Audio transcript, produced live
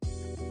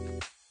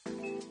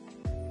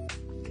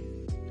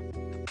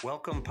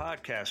Welcome,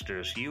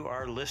 podcasters. You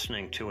are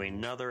listening to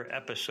another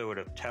episode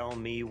of Tell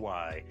Me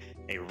Why,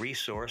 a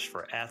resource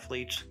for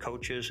athletes,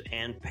 coaches,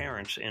 and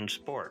parents in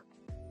sport.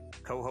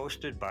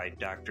 Co-hosted by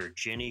Dr.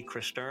 Ginny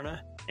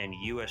Cristerna and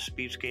U.S.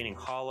 Speed Skating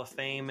Hall of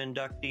Fame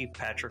inductee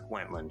Patrick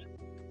Wentland.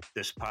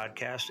 This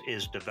podcast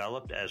is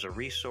developed as a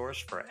resource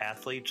for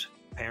athletes,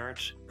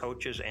 parents,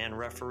 coaches, and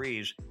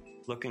referees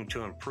looking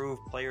to improve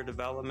player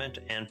development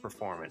and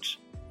performance.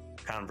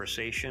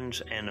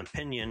 Conversations and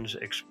opinions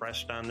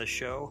expressed on the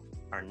show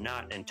are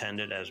not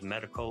intended as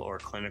medical or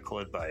clinical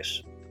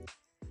advice.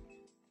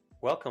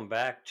 Welcome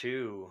back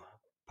to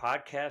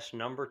podcast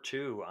number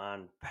 2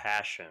 on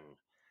passion.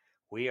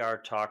 We are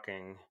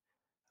talking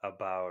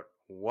about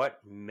what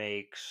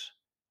makes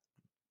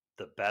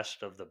the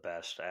best of the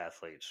best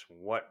athletes.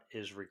 What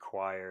is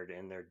required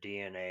in their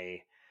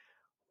DNA?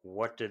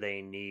 What do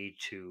they need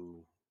to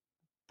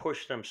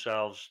push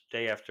themselves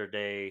day after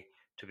day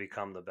to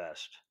become the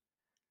best?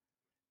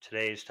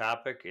 Today's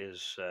topic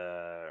is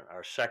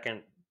our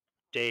second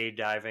day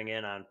diving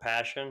in on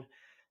passion.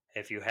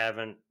 If you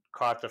haven't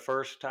caught the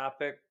first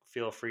topic,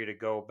 feel free to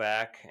go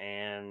back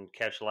and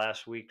catch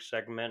last week's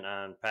segment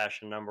on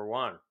passion number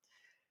 1.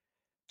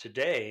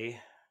 Today,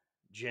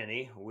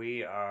 Ginny,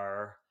 we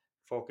are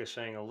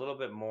focusing a little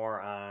bit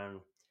more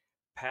on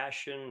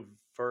passion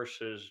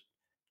versus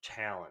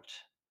talent.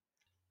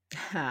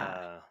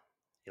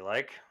 You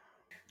like?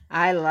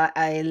 I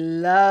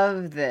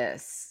love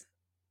this.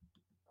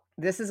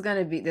 This is going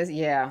to be this.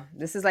 Yeah,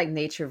 this is like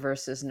nature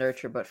versus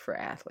nurture, but for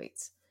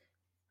athletes.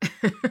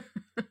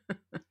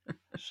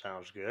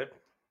 Sounds good.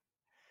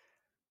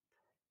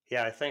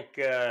 Yeah, I think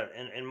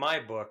in my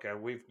book,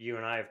 you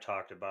and I have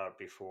talked about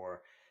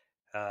before.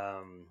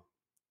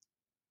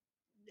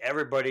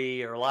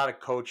 Everybody, or a lot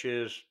of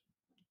coaches,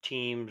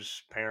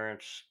 teams,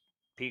 parents,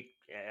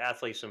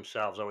 athletes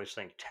themselves always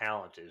think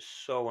talent is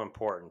so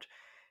important,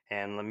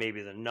 and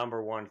maybe the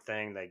number one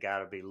thing they got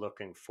to be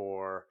looking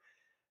for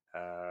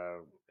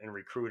in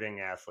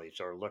recruiting athletes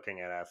or looking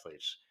at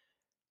athletes.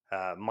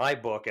 My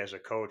book, as a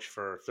coach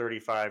for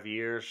 35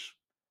 years,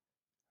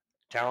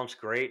 talent's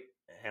great,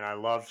 and I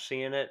love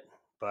seeing it,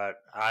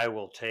 but I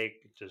will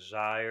take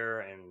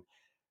desire and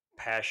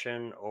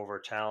passion over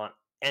talent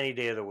any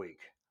day of the week.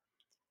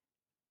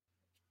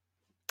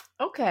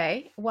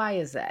 Okay, why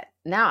is that?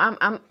 Now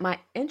my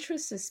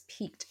interest is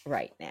piqued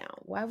right now.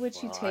 Why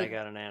would you I take?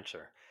 got an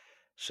answer.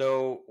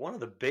 So one of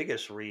the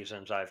biggest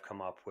reasons I've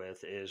come up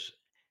with is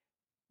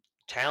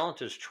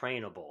talent is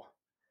trainable.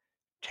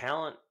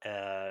 Talent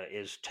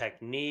is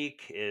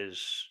technique,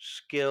 is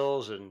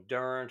skills,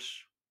 endurance,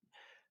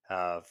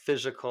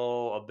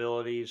 physical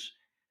abilities,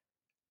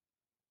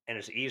 and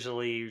it's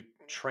easily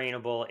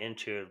trainable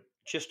into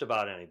just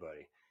about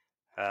anybody.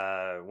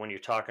 When you're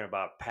talking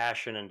about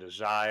passion and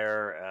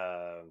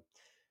desire,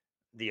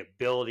 the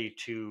ability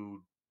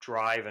to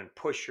drive and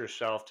push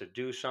yourself to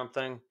do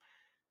something,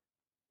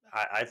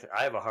 I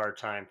have a hard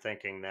time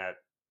thinking that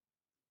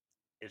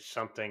it's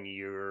something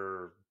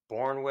you're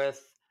born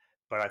with,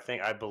 but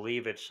I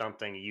believe it's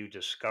something you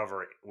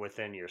discover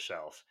within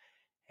yourself.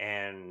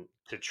 And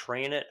to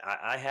train it,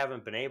 I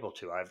haven't been able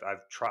to.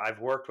 I've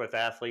worked with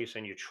athletes,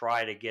 and you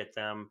try to get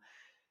them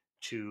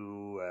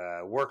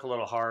to work a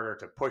little harder,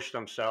 to push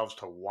themselves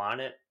to want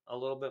it a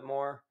little bit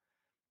more.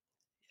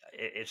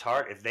 It's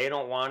hard if they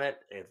don't want it.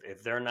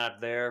 If they're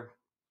not there,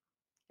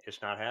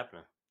 it's not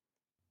happening.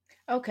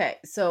 Okay,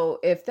 so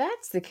if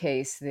that's the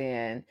case,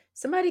 then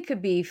somebody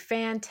could be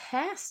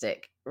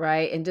fantastic,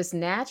 right, and just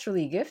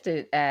naturally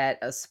gifted at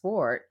a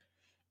sport,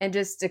 and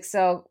just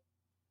excel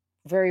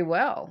very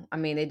well. I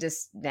mean, they're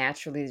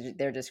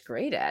just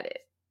great at it,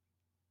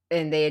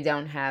 and they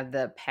don't have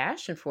the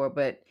passion for it,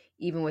 but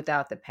even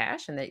without the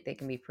passion, they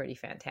can be pretty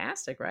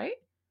fantastic, right?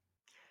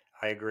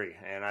 I agree,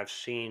 and I've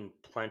seen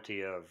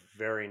plenty of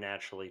very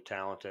naturally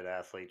talented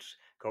athletes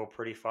go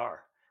pretty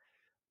far.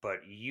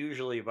 But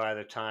usually, by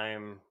the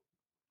time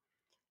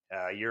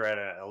you're at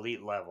an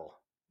elite level,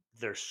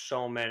 there's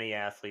so many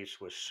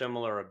athletes with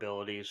similar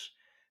abilities.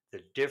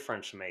 The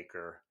difference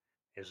maker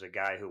is the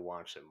guy who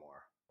wants it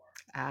more.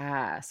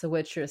 So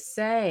what you're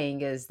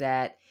saying is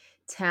that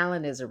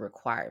talent is a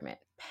requirement.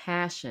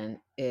 Passion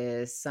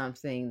is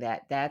something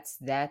that's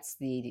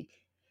the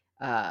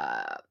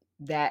uh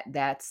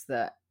that's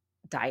the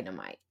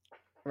dynamite,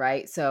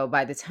 right? So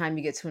by the time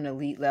you get to an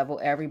elite level,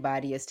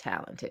 everybody is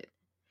talented.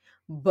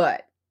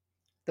 But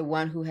the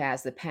one who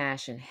has the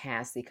passion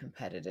has the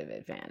competitive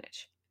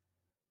advantage.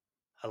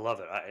 I love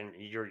it, and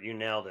you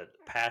nailed it.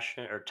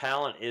 Passion or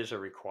talent is a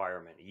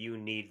requirement. You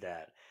need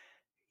that.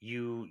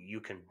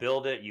 You can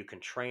build it, you can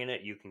train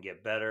it, you can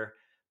get better.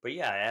 But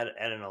yeah,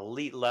 at an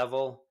elite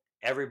level,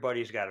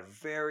 everybody's got a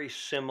very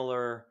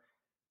similar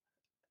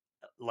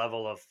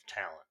level of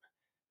talent.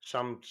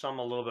 Some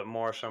a little bit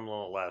more, some a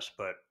little less.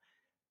 But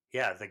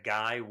yeah, the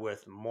guy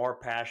with more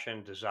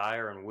passion,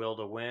 desire, and will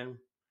to win,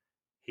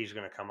 he's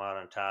going to come out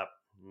on top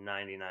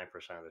 99%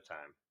 of the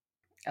time.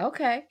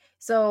 Okay.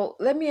 So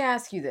let me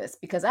ask you this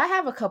because I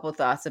have a couple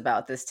thoughts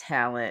about this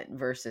talent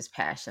versus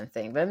passion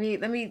thing. Let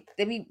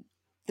me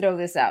throw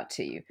this out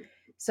to you.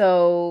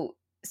 So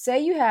say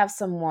you have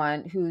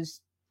someone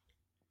who's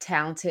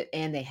talented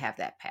and they have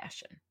that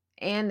passion,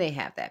 and they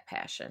have that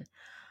passion.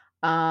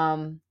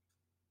 Um,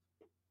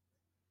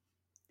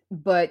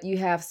 but you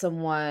have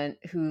someone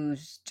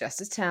who's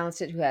just as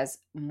talented, who has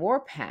more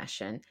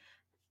passion.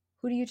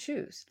 Who do you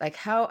choose? Like,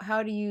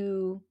 how do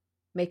you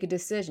make a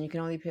decision? You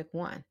can only pick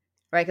one,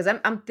 right? Because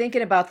I'm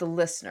thinking about the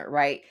listener,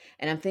 right?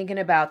 And I'm thinking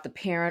about the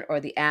parent or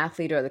the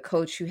athlete or the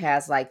coach who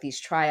has like these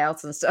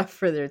tryouts and stuff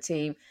for their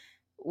team.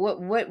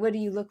 What do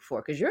you look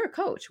for? Because you're a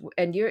coach,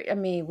 and I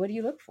mean, what do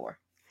you look for?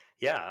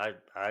 Yeah,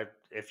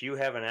 if you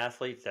have an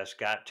athlete that's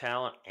got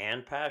talent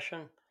and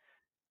passion,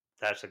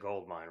 that's a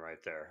gold mine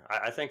right there.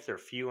 I think they're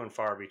few and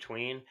far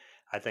between.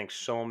 I think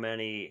so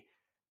many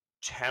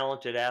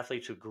talented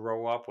athletes who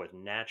grow up with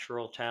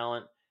natural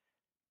talent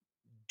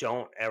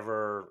don't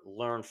ever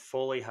learn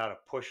fully how to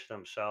push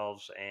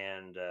themselves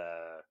and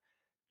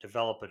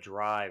develop a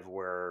drive,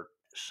 where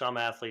some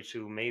athletes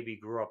who maybe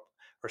grew up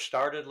or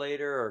started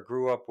later or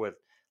grew up with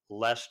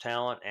less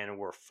talent and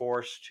were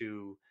forced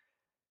to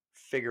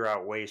figure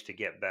out ways to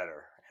get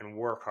better and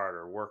work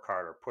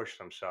harder, push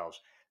themselves,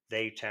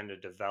 they tend to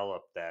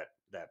develop that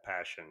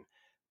passion.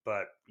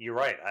 But you're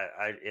right.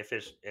 If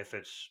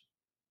it's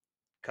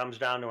comes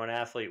down to an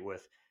athlete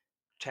with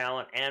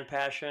talent and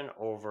passion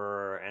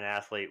over an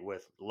athlete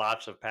with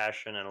lots of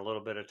passion and a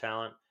little bit of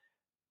talent,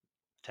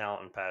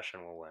 talent and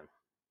passion will win.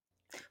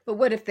 But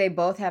what if they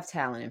both have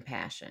talent and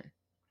passion?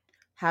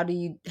 How do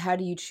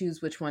you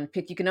choose which one to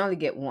pick? You can only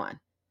get one,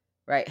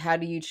 right? How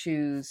do you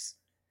choose?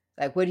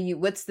 Like,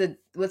 what's the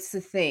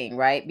thing,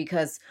 right?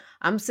 Because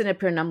I'm sitting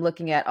up here and I'm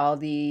looking at all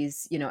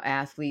these,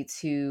 athletes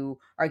who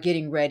are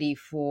getting ready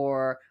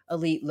for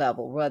elite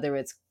level, whether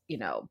it's,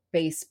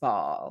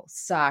 baseball,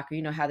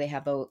 soccer, how they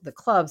have the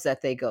clubs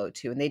that they go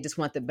to, and they just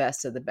want the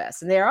best of the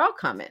best. And they're all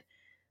coming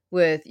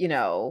with,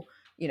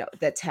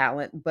 that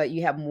talent, but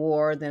you have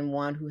more than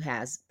one who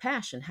has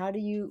passion. How do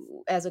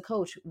you, as a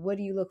coach, what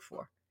do you look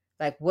for?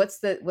 Like, what's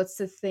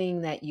the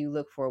thing that you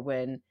look for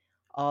when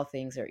all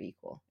things are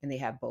equal and they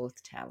have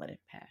both talent and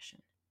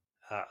passion?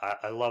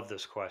 I love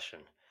this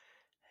question,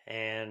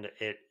 and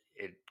it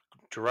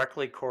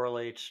directly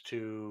correlates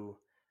to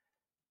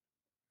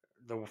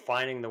the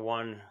finding the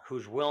one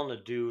who's willing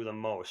to do the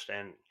most.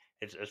 And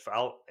it's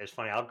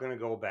funny. I'm going to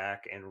go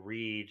back and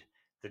read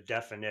the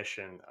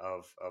definition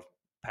of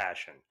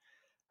passion.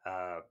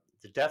 Uh,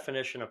 the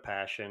definition of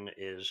passion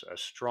is a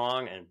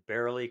strong and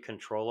barely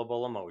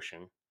controllable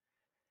emotion,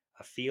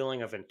 a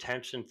feeling of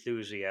intense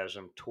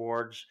enthusiasm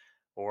towards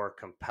or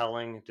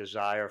compelling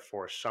desire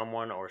for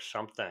someone or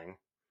something.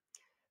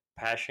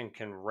 Passion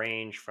can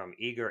range from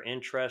eager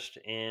interest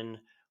in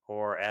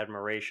or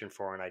admiration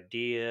for an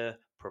idea,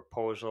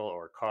 proposal,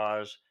 or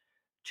cause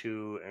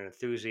to an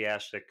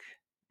enthusiastic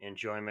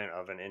enjoyment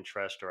of an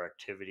interest or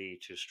activity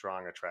to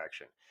strong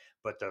attraction.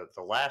 But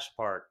the last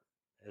part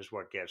is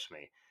what gets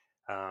me.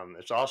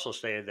 It's also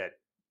stated that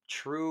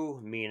true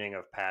meaning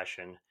of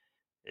passion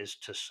is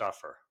to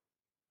suffer.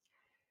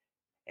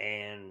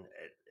 And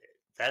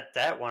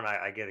that one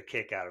I get a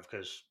kick out of,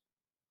 because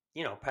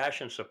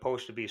passion's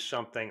supposed to be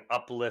something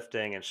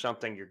uplifting and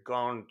something you're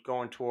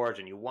going towards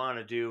and you want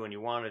to do and you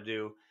want to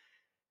do.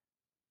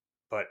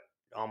 But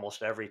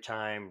almost every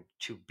time,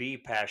 to be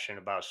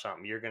passionate about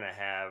something, you're going to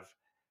have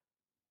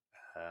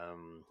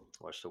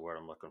what's the word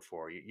I'm looking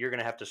for? You're going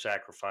to have to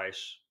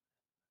sacrifice,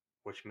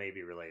 which may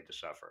be related to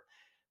suffer.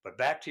 But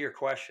back to your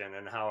question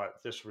and how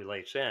this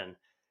relates in,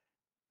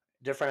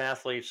 different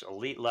athletes,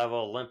 elite level,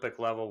 Olympic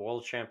level,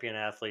 world champion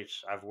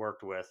athletes I've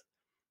worked with,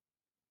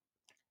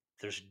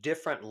 there's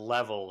different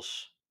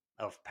levels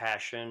of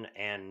passion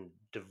and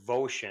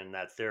devotion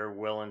that they're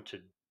willing to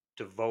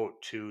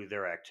devote to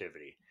their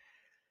activity.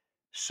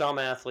 Some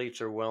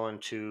athletes are willing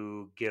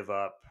to give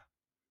up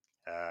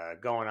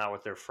going out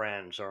with their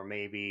friends or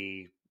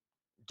maybe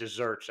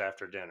desserts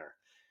after dinner.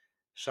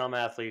 Some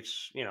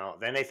athletes,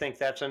 then they think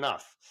that's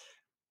enough.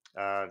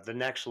 The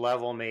next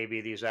level,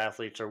 maybe these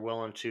athletes are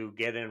willing to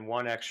get in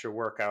one extra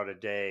workout a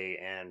day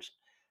and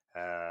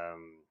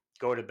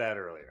go to bed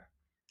earlier.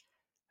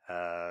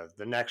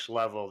 The next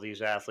level,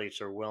 these athletes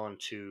are willing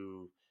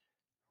to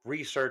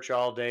research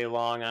all day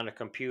long on a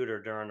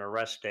computer during a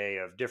rest day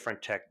of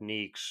different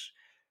techniques,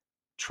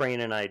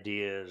 training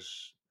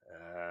ideas.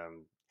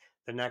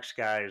 The next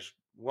guy is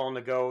willing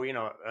to go,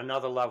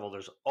 another level.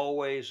 There's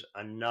always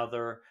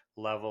another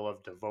level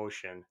of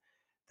devotion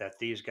that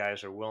these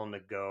guys are willing to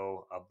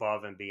go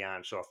above and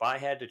beyond. So if I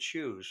had to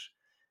choose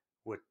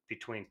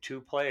between two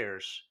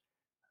players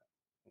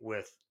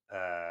with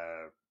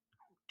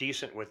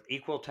with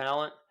equal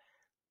talent,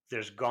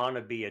 there's going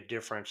to be a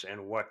difference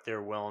in what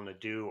they're willing to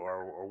do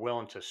or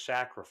willing to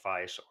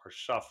sacrifice or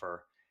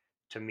suffer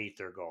to meet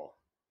their goal.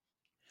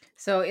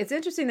 So it's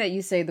interesting that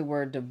you say the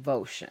word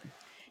devotion.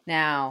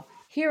 Now,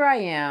 here I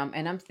am,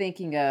 and I'm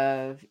thinking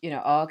of,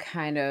 all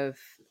kind of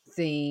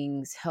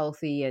things,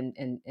 healthy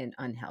and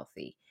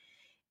unhealthy.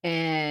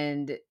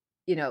 And,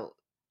 you know,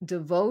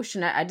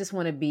 devotion, I just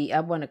I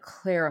want to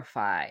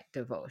clarify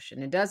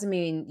devotion. It doesn't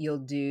mean you'll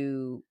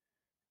do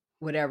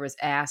whatever's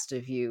asked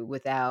of you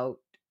without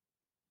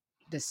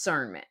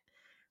discernment,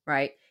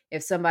 right?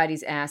 If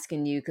somebody's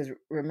asking you, because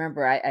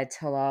remember, I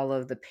tell all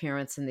of the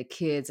parents and the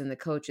kids and the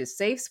coaches,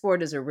 safe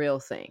sport is a real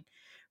thing,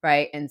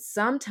 right? And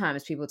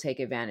sometimes people take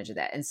advantage of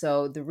that. And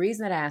so the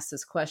reason that I ask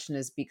this question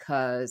is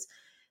because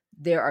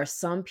there are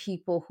some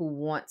people who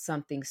want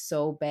something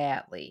so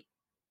badly,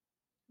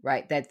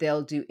 right, that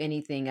they'll do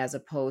anything as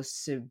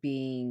opposed to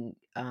being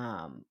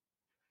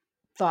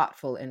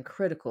thoughtful and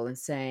critical and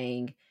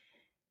saying,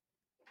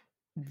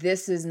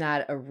 this is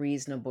not a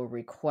reasonable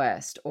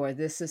request, or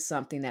this is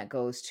something that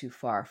goes too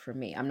far for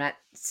me. I'm not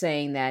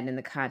saying that in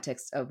the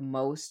context of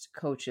most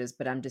coaches,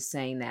 but I'm just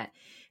saying that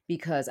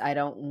because I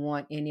don't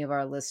want any of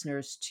our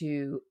listeners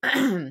to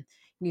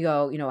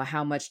go,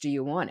 how much do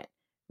you want it?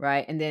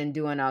 Right. And then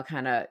doing all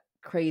kind of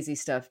crazy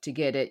stuff to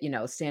get it,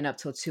 stand up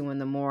till 2 in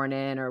the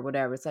morning or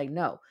whatever. It's like,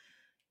 no,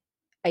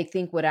 I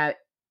think what I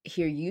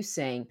hear you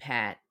saying,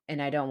 Pat,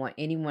 and I don't want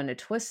anyone to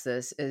twist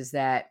this, is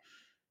that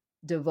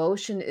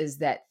devotion is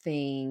that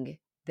thing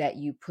that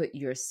you put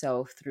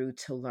yourself through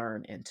to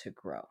learn and to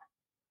grow,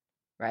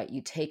 right?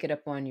 You take it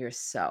upon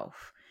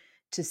yourself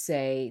to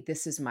say,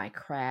 this is my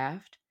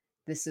craft.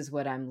 This is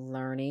what I'm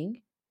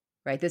learning,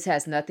 right? This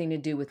has nothing to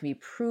do with me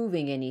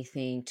proving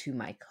anything to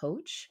my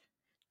coach,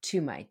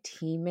 to my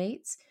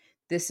teammates.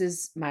 This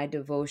is my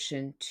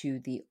devotion to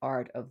the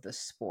art of the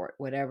sport,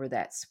 whatever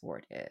that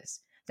sport is,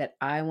 that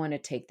I want to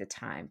take the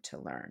time to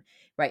learn,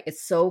 right?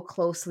 It's so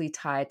closely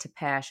tied to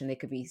passion. They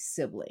could be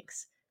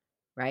siblings,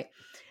 right?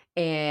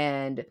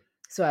 And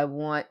so I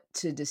want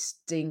to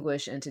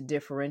distinguish and to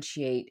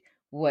differentiate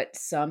what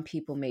some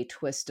people may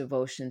twist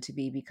devotion to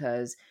be,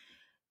 because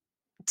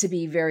to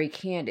be very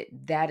candid,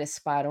 that is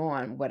spot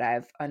on what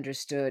I've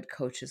understood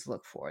coaches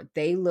look for.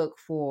 They look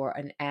for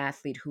an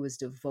athlete who is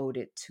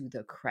devoted to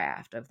the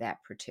craft of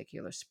that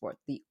particular sport,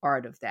 the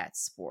art of that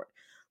sport,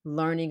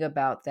 learning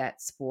about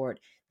that sport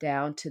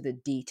down to the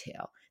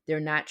detail. They're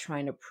not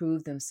trying to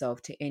prove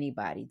themselves to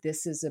anybody.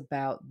 This is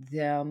about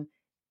them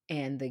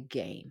and the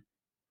game.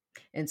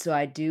 And so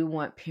I do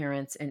want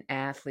parents and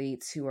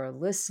athletes who are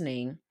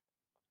listening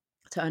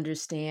to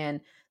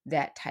understand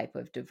that type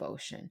of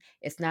devotion.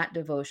 It's not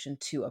devotion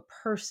to a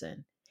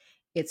person,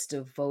 it's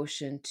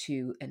devotion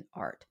to an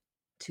art,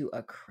 to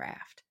a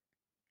craft,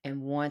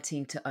 and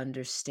wanting to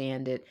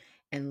understand it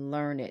and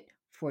learn it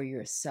for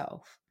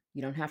yourself.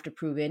 You don't have to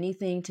prove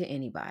anything to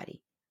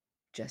anybody,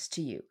 just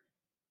to you.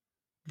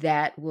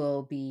 That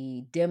will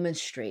be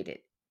demonstrated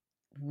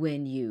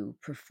when you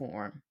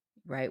perform,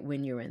 right?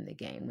 When you're in the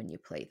game, when you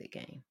play the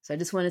game. So I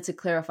just wanted to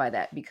clarify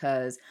that,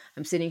 because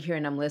I'm sitting here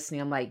and I'm listening.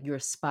 I'm like, you're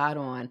spot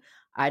on.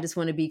 I just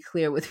want to be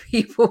clear with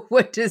people.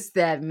 What does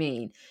that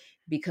mean?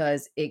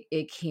 Because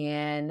it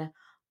can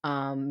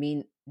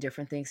mean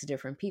different things to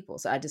different people.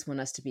 So I just want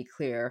us to be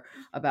clear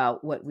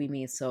about what we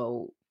mean,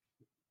 so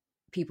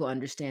people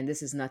understand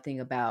this is nothing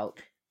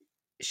about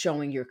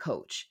showing your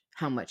coach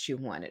how much you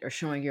want it or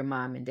showing your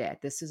mom and dad.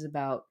 This is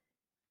about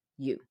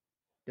you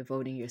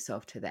devoting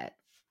yourself to that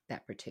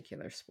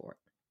particular sport.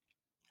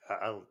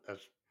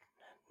 That's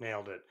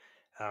nailed it.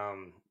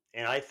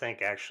 And I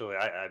think actually,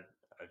 I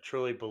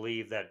truly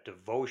believe that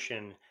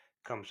devotion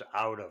comes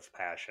out of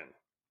passion.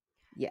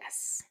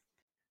 Yes.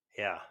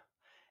 Yeah.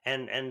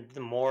 And the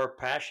more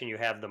passion you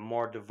have, the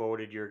more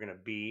devoted you're going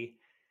to be.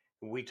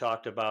 We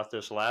talked about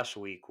this last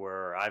week,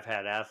 where I've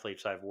had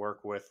athletes I've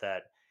worked with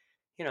that,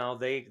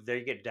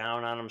 they get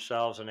down on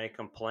themselves and they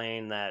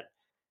complain that,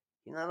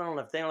 they don't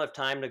have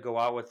time to go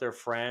out with their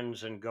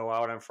friends and go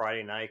out on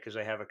Friday night because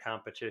they have a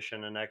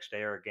competition the next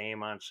day or a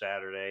game on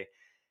Saturday,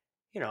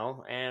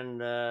 and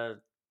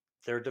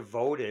they're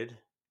devoted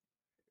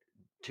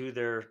to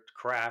their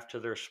craft, to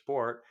their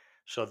sport.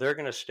 So they're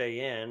going to stay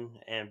in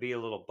and be a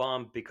little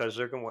bummed because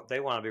they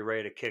want to be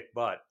ready to kick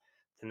butt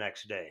the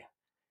next day.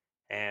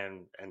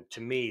 And to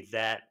me,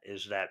 that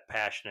is that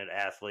passionate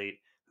athlete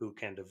who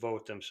can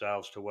devote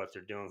themselves to what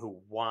they're doing, who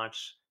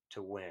wants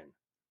to win.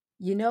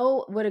 You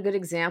know what a good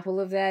example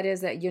of that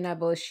is, that you and I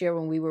both share,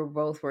 when we were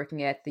both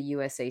working at the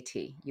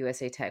USAT,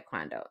 USA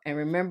Taekwondo. And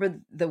remember,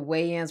 the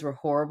weigh-ins were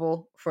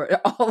horrible for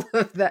all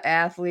of the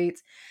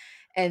athletes.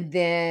 And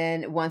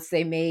then once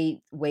they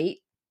made weight,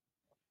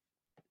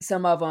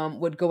 some of them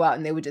would go out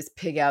and they would just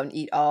pig out and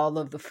eat all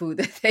of the food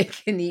that they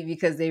can eat,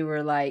 because they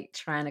were like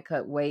trying to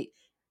cut weight,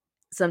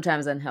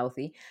 sometimes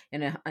unhealthy,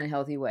 in an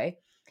unhealthy way.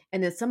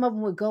 And then some of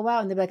them would go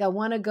out and they'd be like, I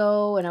want to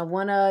go and I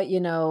want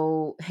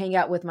to, hang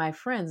out with my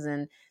friends.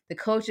 And the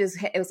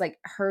coaches, it was like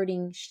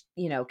herding,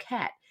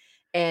 cat.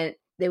 And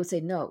they would say,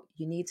 no,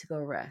 you need to go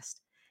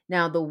rest.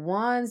 Now, the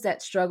ones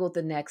that struggled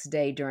the next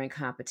day during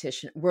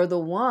competition were the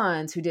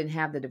ones who didn't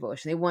have the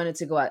devotion. They wanted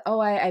to go out.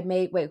 Oh, I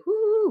made weight.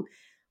 Whoo!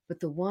 But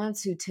the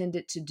ones who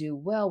tended to do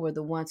well were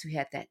the ones who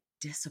had that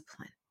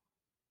discipline,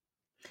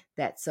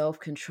 that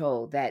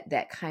self-control,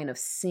 that kind of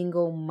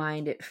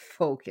single-minded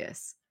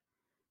focus,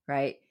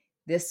 right?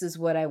 This is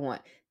what I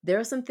want. There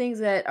are some things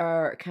that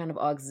are kind of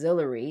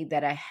auxiliary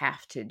that I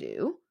have to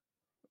do,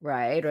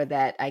 right? Or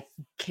that I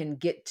can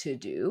get to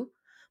do.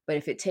 But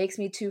if it takes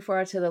me too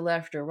far to the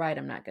left or right,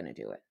 I'm not going to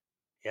do it.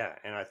 Yeah,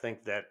 and I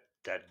think that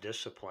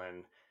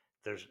discipline,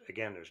 there's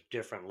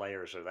different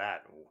layers of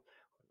that.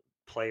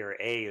 player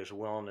A is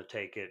willing to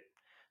take it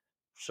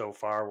so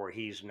far where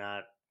he's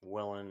not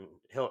willing,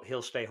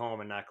 he'll stay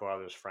home and not go out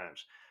with his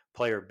friends.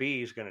 Player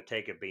B is going to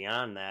take it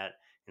beyond that.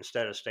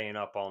 Instead of staying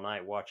up all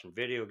night watching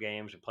video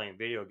games and playing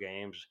video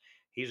games,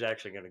 he's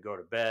actually going to go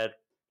to bed,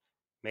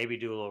 maybe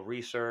do a little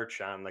research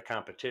on the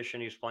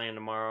competition he's playing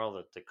tomorrow,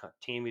 the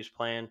team he's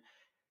playing,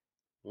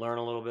 learn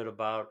a little bit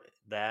about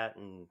that,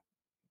 and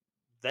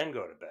then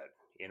go to bed.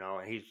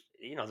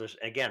 And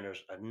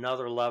there's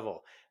another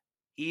level.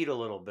 Eat a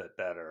little bit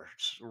better,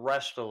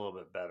 rest a little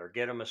bit better,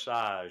 get a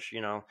massage.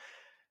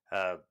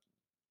 Uh,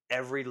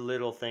 every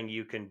little thing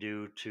you can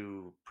do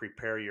to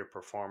prepare your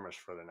performance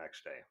for the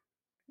next day.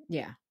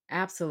 Yeah,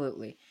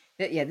 absolutely.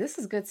 Yeah, this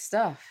is good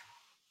stuff.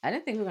 I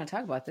didn't think we were going to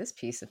talk about this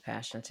piece of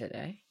passion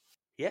today.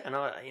 Yeah,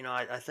 no,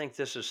 I think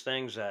this is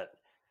things that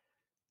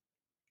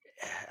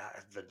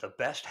the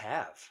best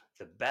have,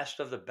 the best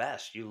of the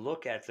best. You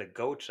look at the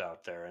goats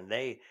out there, and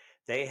they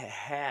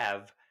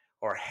have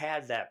or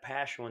had that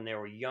passion when they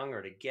were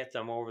younger to get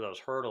them over those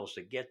hurdles,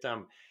 to get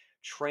them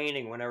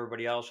training when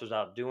everybody else was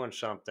out doing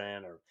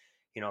something, or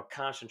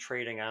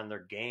concentrating on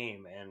their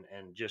game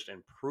and just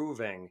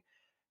improving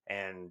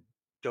and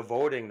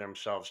devoting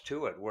themselves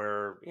to it,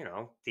 where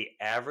the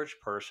average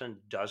person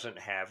doesn't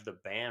have the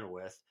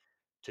bandwidth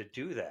to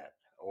do that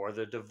or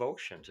the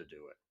devotion to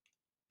do it.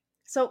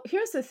 So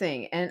here's the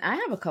thing, and I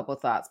have a couple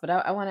thoughts, but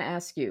I want to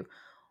ask you,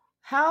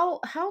 how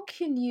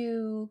can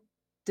you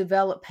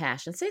develop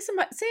passion? Say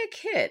a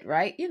kid,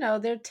 right?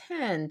 They're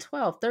 10,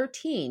 12,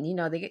 13.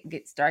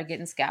 They start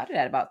getting scouted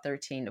at about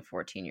 13 to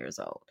 14 years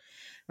old,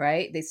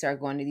 right? They start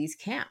going to these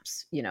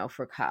camps,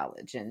 for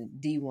college and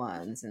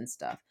D1s and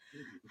stuff.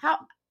 How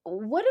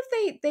what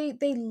if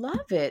they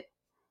love it,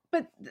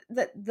 but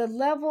the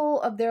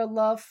level of their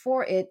love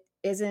for it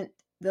isn't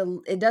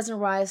it doesn't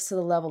rise to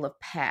the level of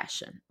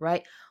passion,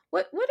 right?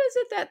 What is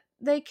it that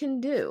they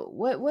can do?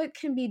 What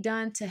can be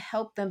done to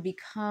help them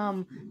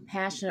become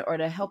passionate or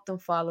to help them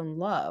fall in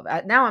love?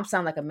 Now I'm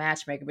sound like a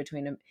matchmaker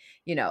between them,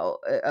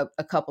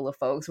 a couple of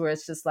folks, where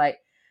it's just like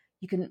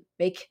you can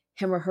make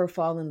him or her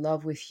fall in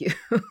love with you.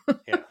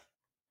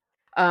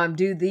 Yeah.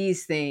 Do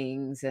these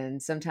things,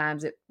 and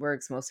sometimes it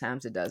works, most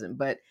times it doesn't.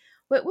 But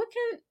what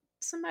can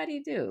somebody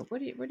do?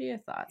 What are your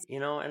thoughts?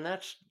 And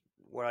that's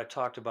what I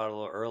talked about a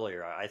little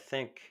earlier. I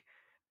think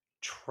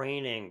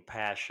training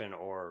passion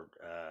or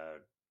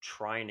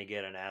trying to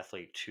get an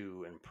athlete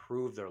to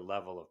improve their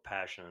level of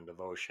passion and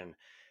devotion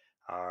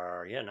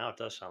are, yeah, now it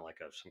does sound like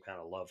some kind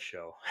of love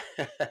show.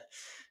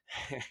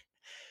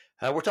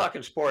 We're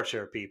talking sports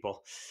here,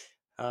 people.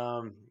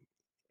 Um,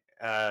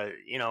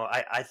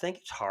 I think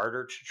it's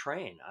harder to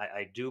train.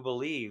 I do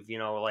believe,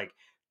 like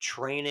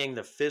training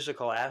the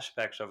physical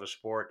aspects of a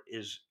sport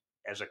is,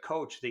 as a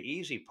coach, the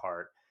easy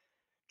part.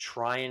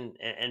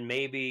 And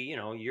maybe,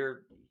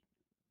 your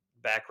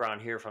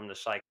background here from the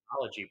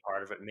psychology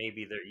part of it,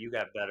 maybe that you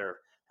got better.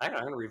 I'm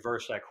going to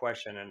reverse that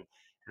question and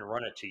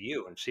run it to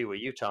you and see what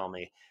you tell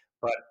me.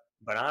 But,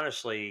 but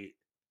honestly,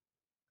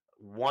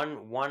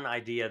 one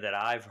idea that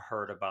I've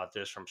heard about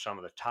this from some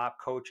of the top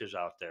coaches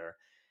out there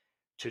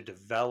to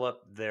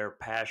develop their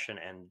passion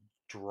and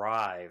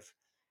drive,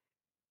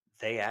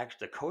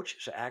 the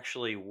coaches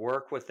actually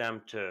work with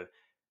them to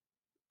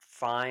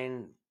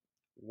find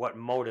what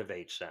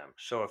motivates them.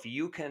 So if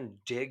you can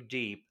dig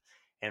deep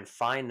and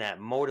find that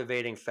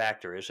motivating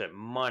factor, is it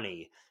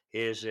money?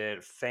 Is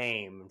it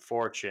fame and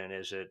fortune?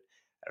 Is it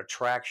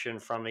attraction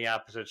from the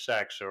opposite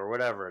sex or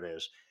whatever it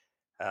is?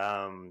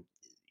 Um,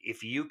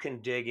 if you can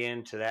dig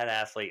into that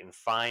athlete and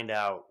find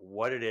out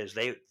what it is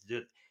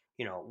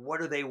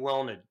what are they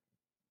willing to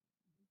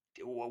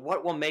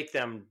what will make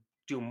them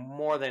do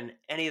more than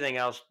anything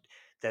else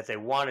that they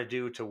want to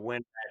do to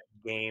win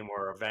that game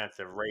or event,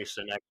 the race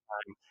the next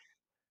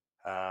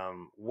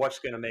time. What's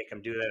going to make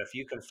them do that? If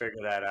you can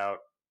figure that out,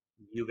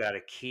 you got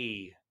a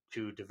key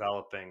to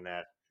developing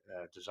that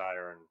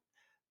desire and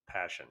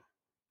passion.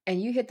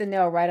 And you hit the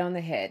nail right on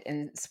the head.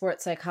 In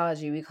sports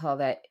psychology, we call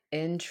that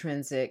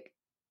intrinsic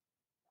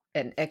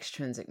and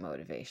extrinsic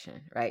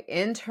motivation, right?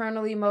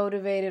 Internally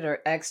motivated or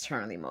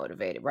externally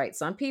motivated, right?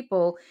 Some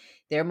people,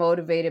 they're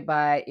motivated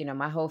by,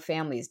 my whole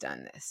family's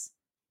done this,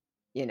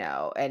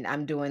 and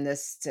I'm doing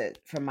this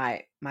for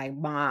my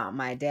mom,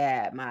 my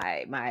dad,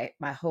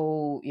 my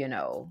whole,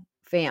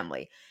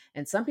 family.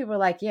 And some people are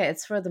like, yeah,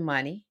 it's for the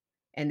money,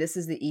 and this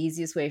is the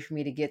easiest way for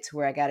me to get to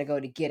where I got to go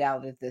to get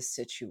out of this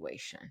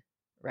situation,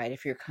 right?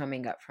 If you're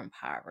coming up from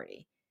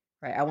poverty,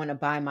 right? I want to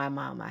buy my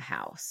mom a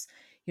house.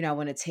 I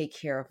want to take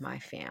care of my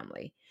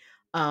family.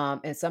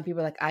 And some people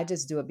are like, I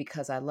just do it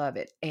because I love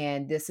it.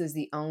 And this is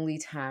the only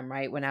time,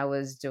 right? When I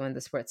was doing the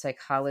sports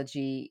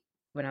psychology,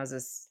 when I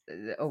was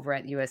over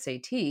at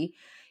USAT,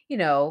 you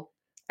know,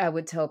 I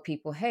would tell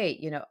people, hey,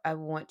 I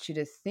want you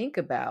to think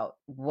about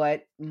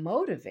what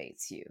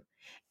motivates you.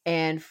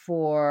 And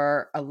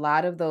for a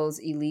lot of those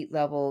elite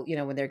level,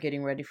 when they're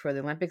getting ready for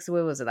the Olympics,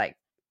 what was it, like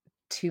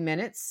 2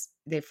 minutes?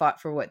 They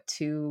fought for what,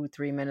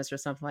 2-3 minutes or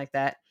something like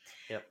that,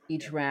 Yep.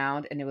 each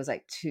round. And it was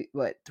like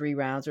 3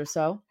 rounds or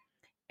so.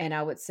 And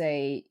I would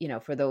say,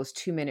 for those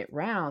 2-minute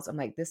rounds, I'm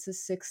like, this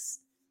is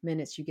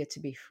minutes you get to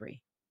be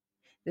free.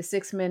 The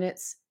 6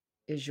 minutes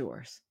is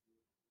yours.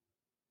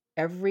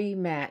 Every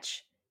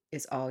match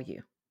is all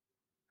you,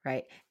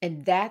 right?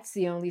 And that's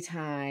the only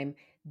time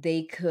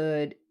they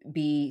could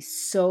be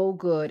so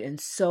good and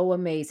so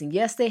amazing.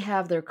 Yes, they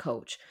have their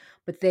coach,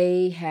 but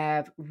they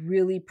have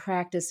really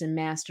practiced and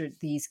mastered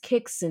these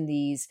kicks and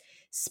these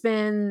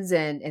spins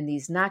and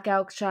these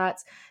knockout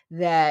shots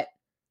that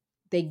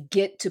they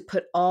get to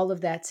put all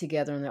of that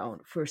together on their own.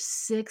 For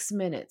 6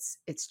 minutes,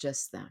 it's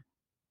just them.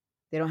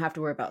 They don't have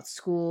to worry about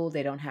school.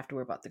 They don't have to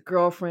worry about their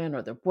girlfriend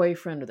or their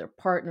boyfriend or their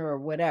partner or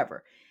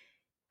whatever.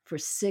 For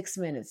 6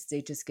 minutes,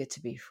 they just get to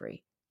be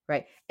free,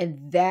 right?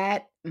 And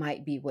that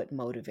might be what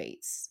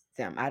motivates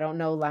them. I don't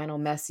know Lionel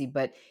Messi,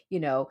 but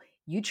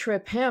you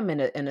trip him in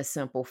a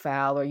simple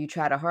foul or you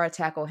try to hard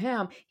tackle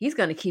him, he's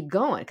going to keep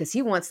going because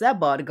he wants that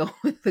ball to go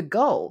with the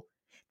goal.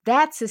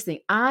 That's his thing.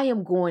 I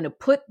am going to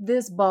put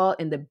this ball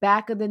in the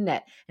back of the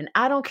net, and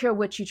I don't care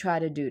what you try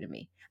to do to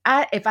me.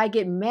 If I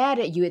get mad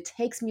at you, it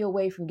takes me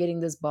away from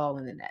getting this ball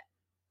in the net,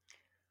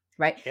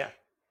 right? Yeah.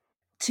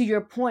 To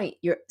your point,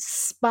 you're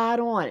spot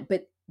on.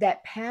 But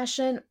that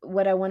passion,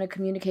 what I want to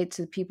communicate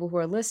to the people who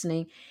are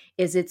listening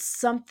is it's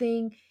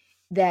something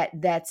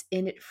that's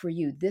in it for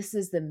you. This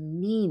is the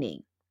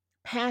meaning.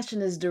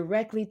 Passion is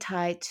directly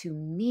tied to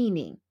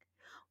meaning.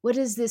 What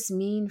does this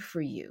mean for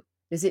you?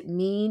 Does it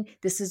mean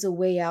this is a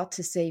way out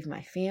to save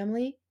my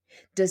family?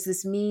 Does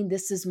this mean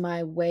this is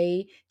my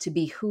way to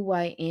be who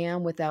I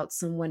am without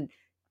someone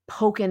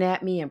poking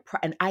at me and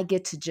I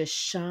get to just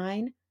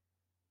shine?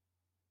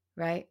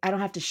 Right? I don't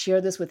have to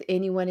share this with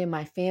anyone in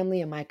my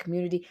family and my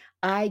community.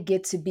 I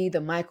get to be the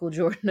Michael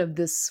Jordan of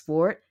this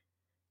sport.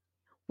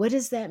 What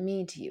does that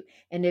mean to you?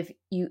 And if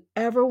you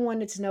ever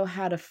wanted to know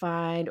how to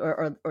find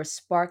or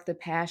spark the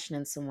passion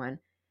in someone,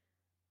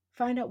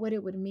 find out what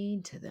it would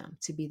mean to them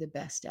to be the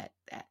best at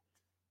that.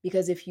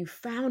 Because if you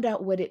found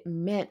out what it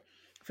meant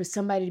for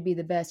somebody to be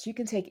the best, you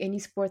can take any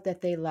sport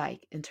that they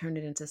like and turn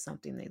it into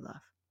something they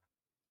love.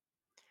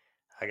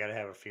 I got to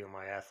have a few of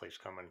my athletes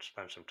come and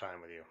spend some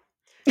time with you.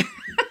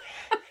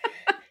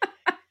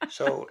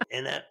 So,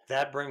 and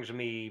that brings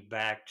me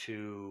back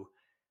to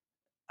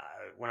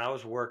when I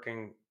was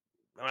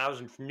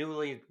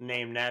newly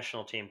named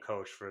national team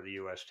coach for the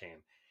U.S. team.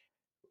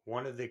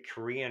 One of the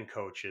Korean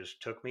coaches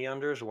took me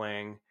under his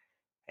wing,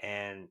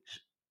 and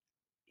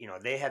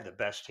they had the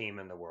best team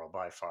in the world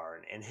by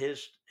far. And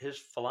his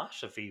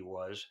philosophy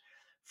was,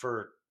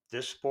 for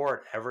this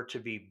sport ever to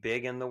be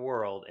big in the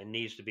world, it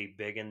needs to be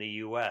big in the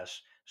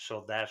U.S.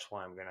 So that's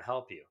why I'm going to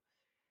help you.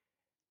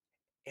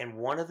 And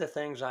one of the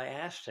things I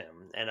asked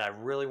him, and I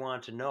really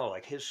wanted to know,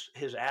 like his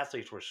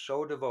athletes were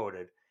so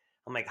devoted.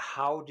 I'm like,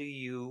 how do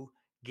you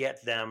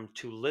get them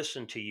to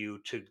listen to you,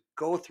 to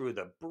go through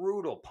the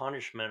brutal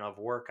punishment of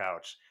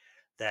workouts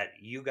that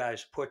you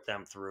guys put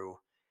them through?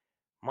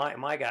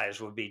 My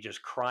guys would be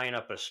just crying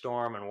up a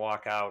storm and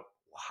walk out.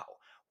 Wow.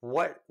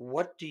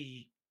 What do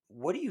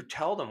you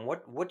tell them?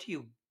 What do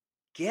you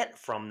get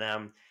from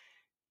them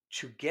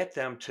to get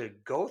them to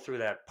go through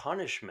that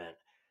punishment?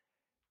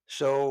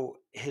 So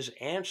his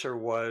answer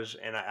was,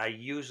 and I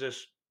use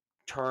this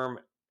term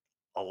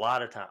a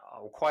lot of time,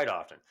 quite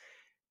often,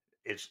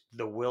 it's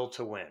the will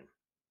to win.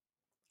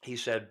 He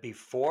said,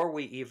 before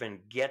we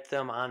even get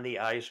them on the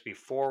ice,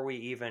 before we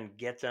even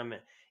get them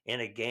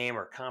in a game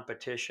or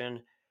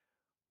competition,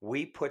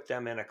 we put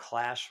them in a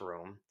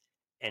classroom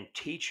and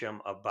teach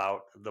them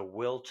about the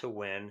will to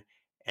win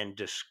and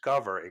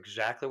discover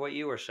exactly what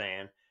you were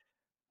saying.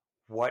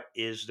 What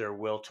is their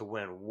will to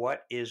win?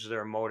 What is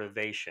their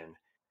motivation?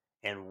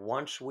 And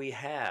once we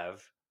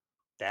have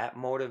that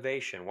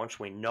motivation,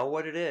 once we know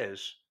what it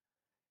is,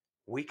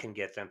 we can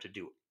get them to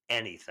do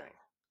anything.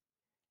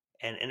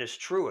 And it's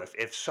true.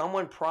 If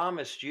someone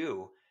promised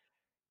you,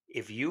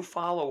 if you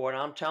follow what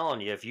I'm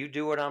telling you, if you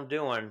do what I'm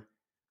doing,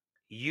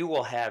 you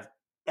will have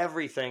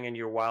everything in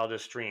your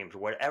wildest dreams.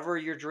 Whatever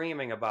you're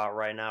dreaming about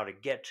right now to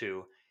get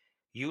to,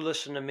 you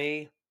listen to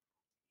me,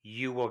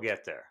 you will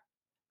get there.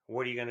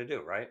 What are you going to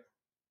do, right?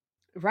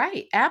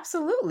 Right,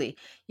 absolutely.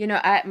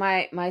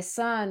 My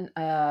son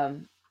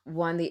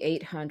won the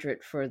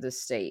 800 for the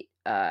state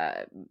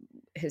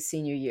his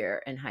senior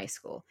year in high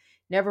school.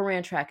 Never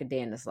ran track a day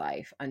in his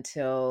life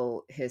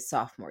until his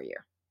sophomore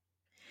year.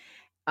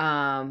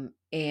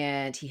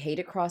 And he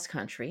hated cross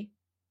country.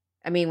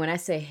 I mean, when I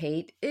say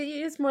hate,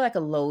 it's more like a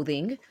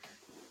loathing.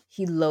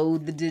 He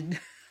loathed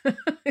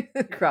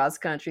cross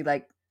country,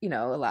 like a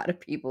lot of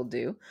people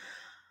do.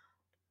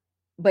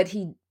 But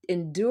he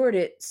endured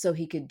it so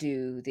he could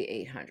do the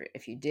 800.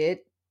 If you did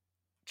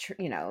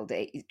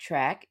the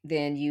track,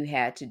 then you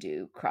had to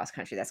do cross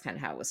country. That's kind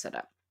of how it was set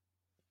up.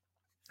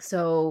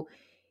 So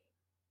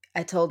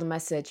I told him, I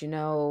said,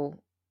 you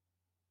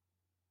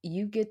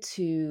get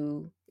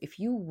to, if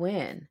you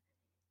win,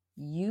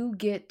 you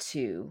get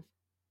to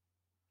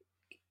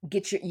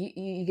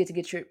you get to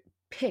get your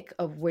pick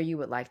of where you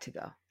would like to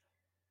go,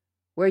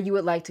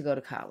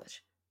 to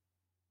college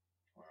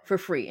for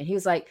free. And he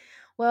was like,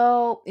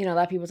 well, a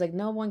lot of people was like,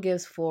 no one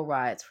gives full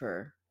rides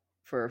for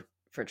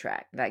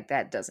track. Like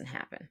that doesn't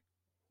happen.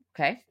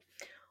 Okay.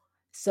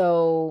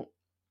 So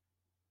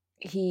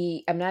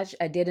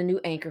I did a new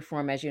anchor for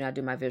him, as you know, I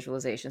do my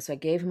visualization. So I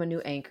gave him a new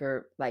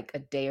anchor like a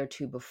day or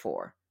two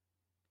before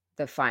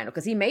the final,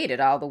 because he made it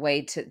all the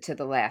way to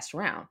the last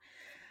round.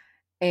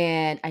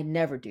 And I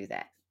never do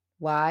that.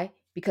 Why?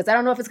 Because I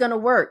don't know if it's going to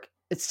work.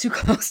 It's too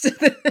close to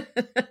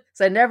the.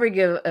 So I never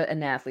give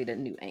an athlete a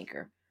new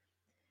anchor.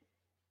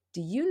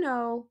 Do you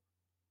know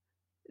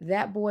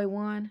that boy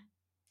won?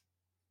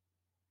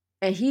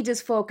 And he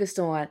just focused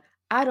on,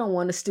 I don't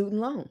want a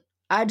student loan.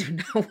 I do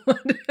not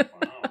want to.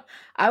 Wow.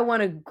 I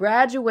want to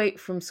graduate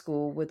from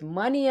school with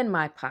money in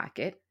my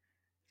pocket.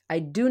 I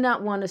do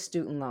not want a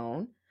student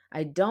loan.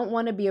 I don't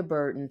want to be a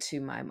burden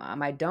to my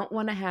mom. I don't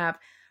want to have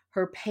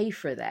her pay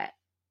for that.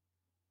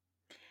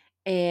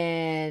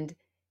 And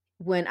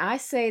when I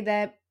say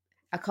that,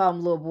 I call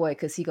him little boy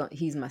because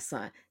he's my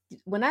son.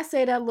 When I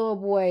say that little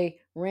boy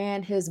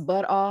ran his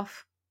butt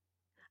off,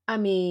 I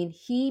mean,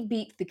 he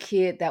beat the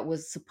kid that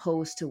was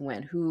supposed to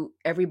win, who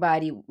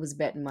everybody was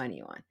betting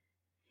money on.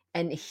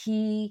 And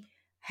he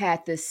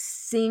had this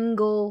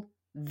single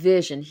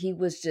vision. He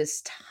was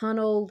just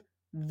tunnel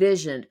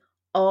visioned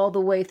all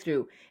the way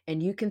through.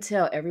 And you can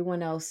tell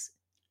everyone else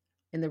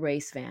in the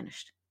race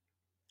vanished.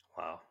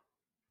 Wow.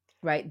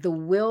 Right? The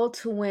will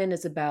to win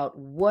is about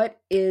what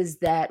is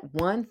that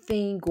one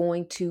thing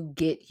going to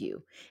get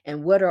you?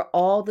 And what are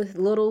all the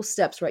little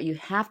steps, right? You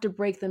have to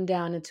break them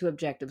down into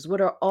objectives.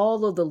 What are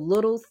all of the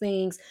little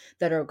things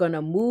that are going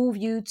to move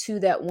you to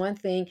that one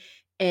thing?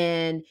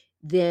 And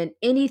then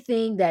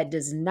anything that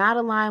does not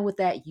align with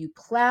that, you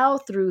plow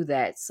through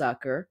that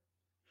sucker.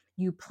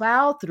 You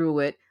plow through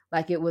it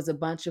like it was a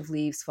bunch of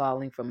leaves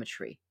falling from a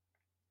tree.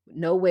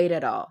 No weight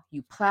at all.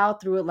 You plow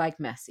through it like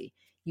Messi.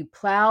 You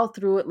plow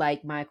through it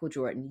like Michael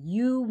Jordan.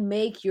 You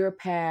make your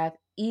path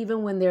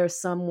even when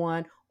there's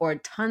someone or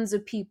tons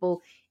of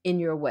people in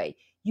your way.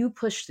 You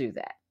push through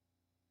that.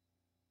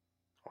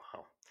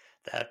 Wow.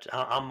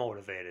 I'm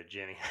motivated,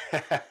 Jenny.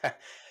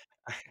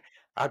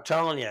 I'm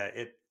telling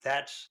you,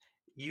 that's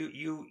you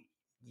you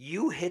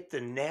you hit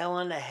the nail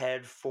on the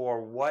head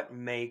for what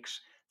makes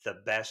the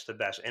best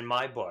in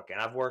my book. And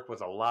I've worked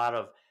with a lot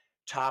of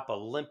top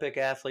Olympic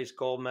athletes,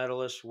 gold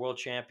medalists, world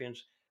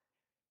champions.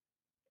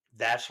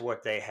 That's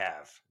what they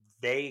have.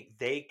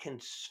 They can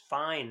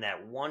find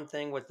that one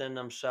thing within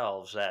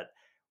themselves that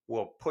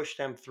will push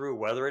them through,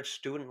 whether it's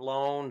student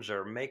loans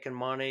or making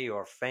money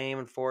or fame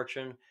and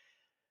fortune.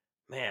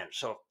 Man,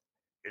 so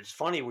it's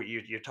funny what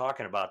you're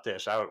talking about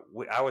this. I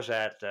was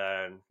at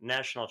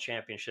national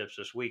championships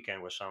this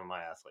weekend with some of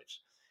my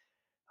athletes.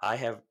 I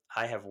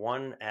have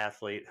one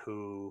athlete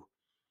who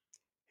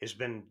has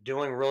been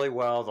doing really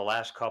well the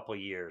last couple of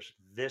years.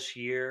 This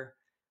year,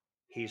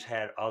 he's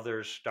had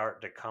others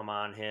start to come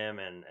on him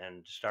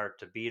and start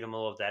to beat him a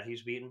little that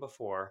he's beaten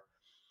before.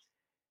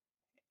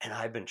 And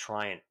I've been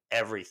trying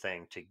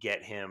everything to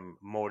get him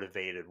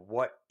motivated.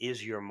 What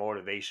is your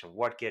motivation?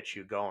 What gets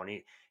you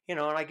going? And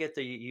I get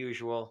the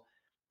usual,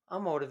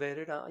 I'm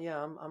motivated.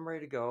 Yeah, I'm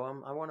ready to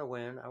go. I want to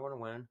win. I want to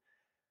win.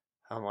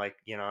 I'm like,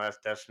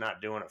 that's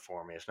not doing it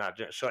for me. It's not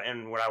doing so.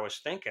 And what I was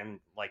thinking,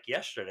 like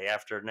yesterday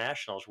after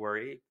nationals, where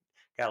he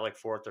got like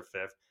fourth or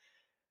fifth,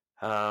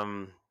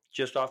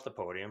 just off the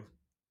podium,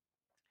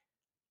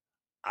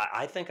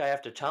 I think I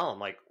have to tell him,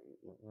 like,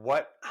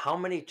 how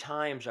many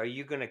times are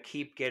you going to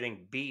keep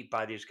getting beat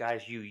by these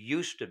guys you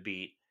used to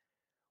beat?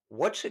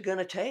 What's it going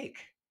to take?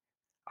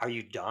 Are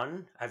you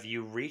done? Have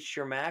you reached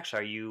your max?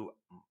 Are you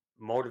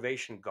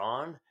motivation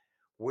gone?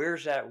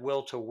 Where's that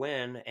will to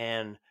win?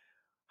 And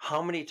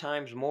how many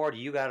times more do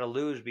you got to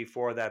lose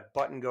before that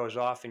button goes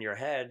off in your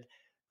head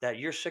that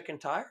you're sick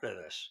and tired of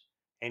this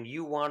and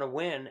you want to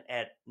win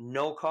at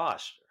no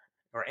cost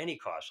or any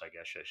cost, I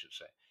guess I should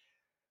say.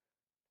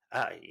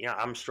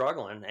 I'm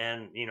struggling,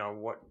 and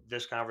what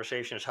this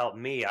conversation has helped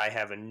me. I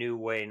have a new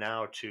way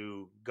now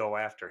to go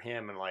after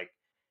him, and like,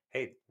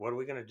 hey, what are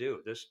we going to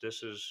do? This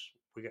is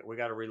we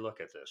got to relook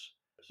at this.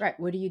 Right.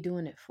 What are you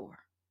doing it for?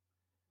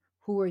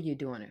 Who are you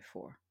doing it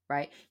for?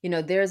 Right.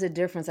 There's a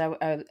difference.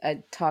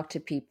 I talk to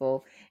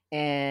people,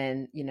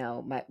 and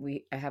I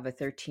have a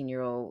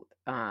 13-year-old,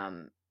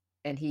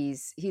 and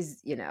he's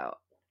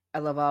I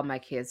love all my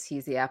kids.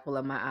 He's the apple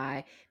of my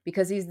eye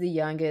because he's the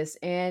youngest,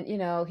 and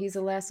he's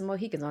the last of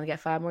Mohicans. Only got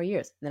 5 more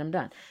years, then I'm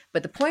done.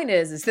 But the point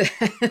is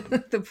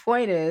that the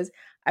point is,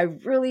 I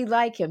really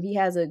like him. He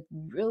has a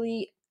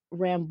really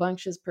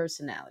rambunctious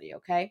personality.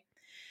 Okay,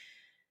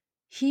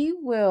 he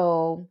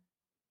will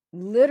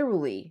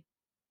literally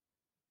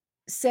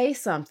say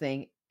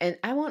something and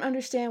I won't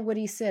understand what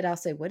he said. I'll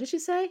say, "What did you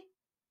say?"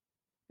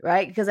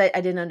 Right? Because I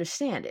didn't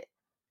understand it.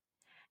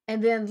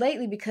 And then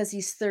lately, because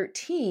he's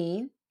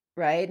 13,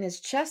 right, and his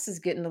chest is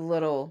getting a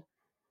little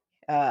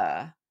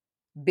uh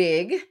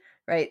big,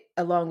 right,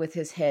 along with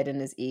his head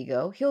and his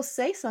ego, he'll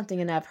say something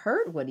and I've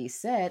heard what he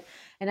said,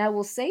 and I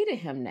will say to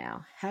him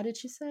now, "How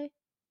did you say?"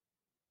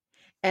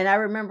 And I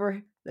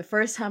remember the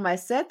first time I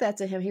said that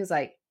to him, he was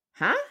like,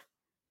 "Huh?"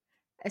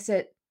 I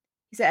said,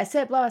 I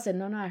said blah. I said,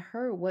 "No, no, I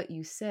heard what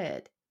you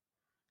said.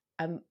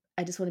 I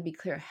just want to be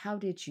clear. How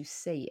did you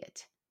say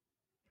it?"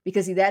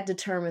 Because see, that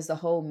determines the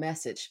whole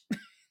message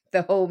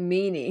the whole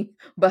meaning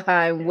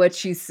behind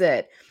what you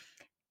said.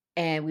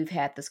 And we've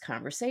had this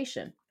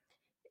conversation.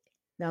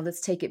 Now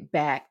let's take it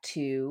back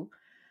to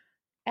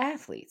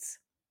athletes.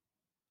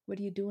 What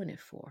are you doing it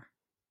for?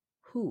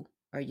 Who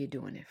are you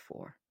doing it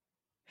for?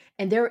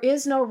 And there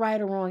is no right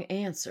or wrong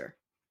answer.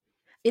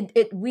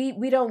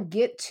 We don't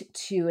get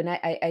to, and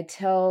I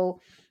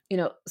tell,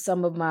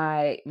 some of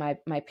my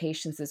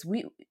patients is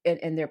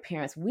and their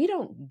parents, we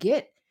don't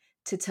get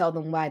to tell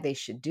them why they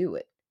should do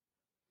it.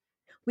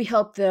 We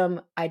help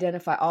them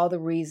identify all the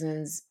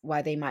reasons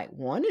why they might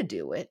want to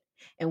do it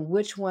and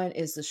which one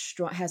has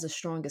the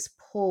strongest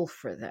pull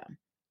for them,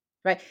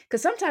 right?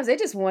 Because sometimes they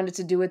just wanted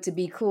to do it to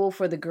be cool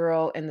for the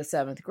girl in the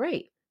seventh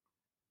grade,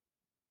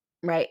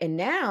 right? And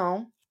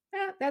now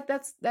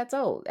that's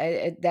old.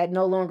 That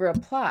no longer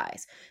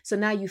applies. So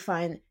now you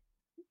find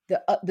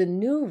the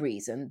new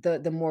reason,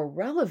 the more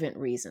relevant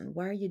reason.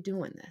 Why are you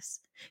doing this?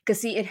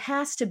 Because see, it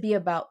has to be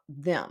about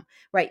them,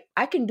 right?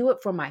 I can do it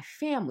for my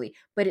family,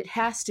 but it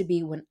has to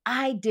be when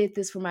I did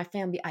this for my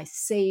family, I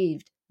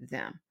saved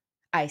them.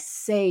 I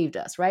saved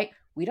us, right?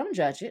 We don't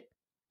judge it.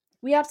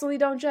 We absolutely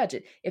don't judge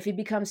it. If it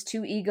becomes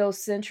too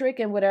egocentric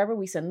and whatever,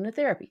 we send them to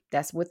therapy.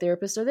 That's what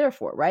therapists are there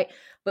for, right?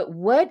 But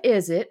what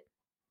is it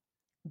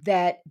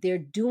that they're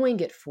doing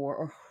it for,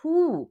 or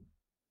who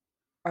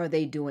are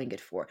they doing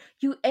it for?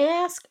 You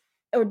ask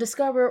or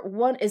discover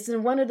one is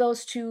in one of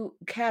those two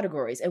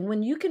categories. And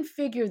when you can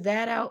figure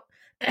that out,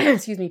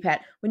 excuse me,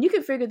 Pat, when you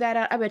can figure that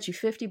out, I bet you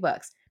 $50.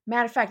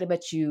 Matter of fact, I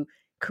bet you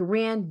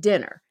Korean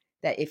dinner.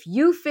 That if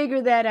you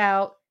figure that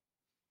out,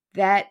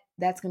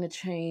 that's going to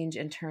change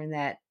and turn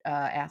that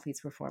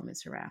athlete's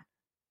performance around.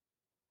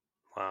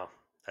 Wow,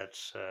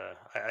 that's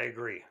I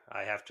agree.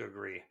 I have to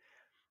agree.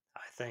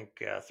 I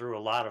think through a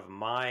lot of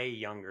my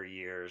younger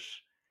years,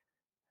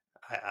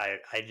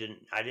 I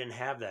didn't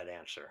have that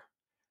answer.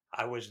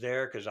 I was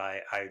there because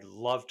I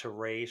loved to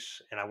race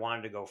and I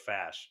wanted to go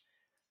fast,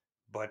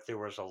 but there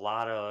was a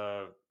lot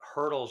of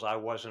hurdles I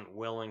wasn't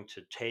willing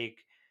to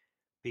take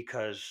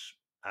because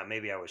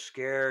maybe I was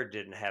scared,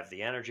 didn't have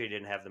the energy,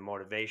 didn't have the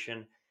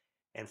motivation,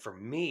 and for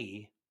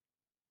me,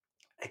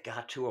 it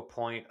got to a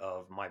point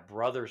of my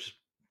brothers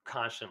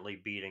constantly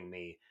beating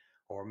me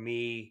or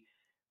me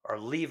or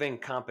leaving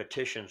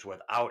competitions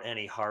without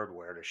any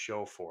hardware to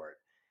show for it.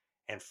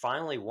 And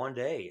finally one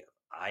day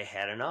I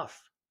had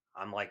enough.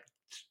 I'm like,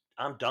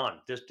 I'm done.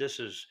 This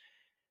is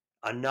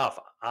enough.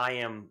 I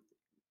am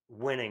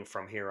winning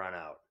from here on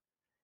out.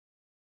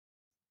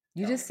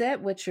 You Tell just me.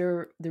 said what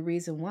the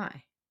reason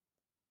why.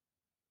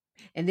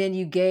 And then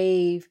you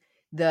gave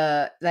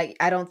I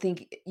don't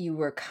think you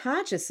were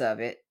conscious of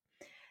it,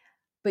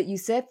 but you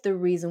said the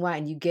reason why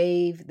and you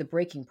gave the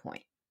breaking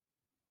point,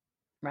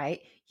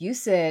 right? You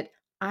said,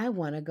 I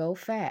want to go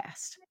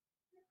fast.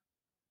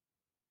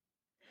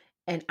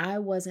 And I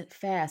wasn't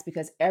fast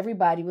because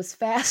everybody was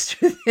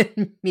faster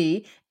than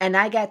me. And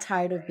I got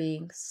tired of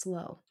being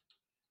slow,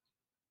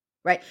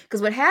 right?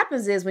 Because what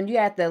happens is when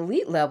you're at the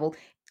elite level,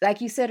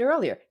 like you said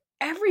earlier,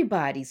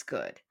 everybody's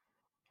good.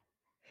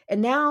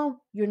 And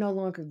now you're no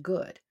longer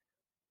good,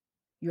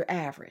 you're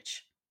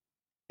average.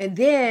 And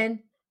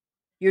then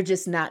you're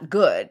just not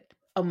good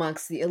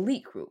amongst the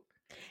elite group.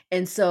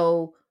 And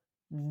so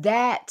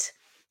that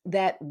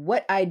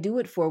what I do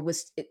it for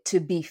was to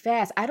be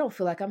fast. I don't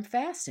feel like I'm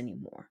fast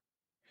anymore.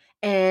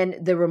 And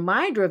the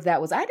reminder of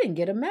that was I didn't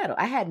get a medal.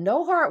 I had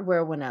no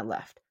hardware when I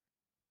left.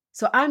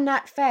 So I'm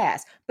not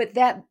fast. But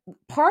that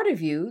part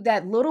of you,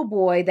 that little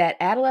boy, that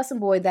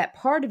adolescent boy, that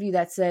part of you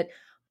that said,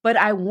 but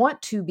I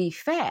want to be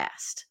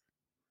fast.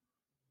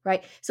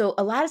 Right. So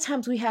a lot of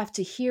times we have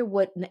to hear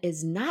what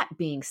is not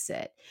being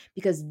said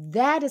because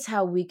that is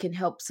how we can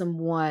help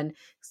someone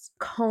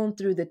comb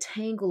through the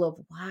tangle of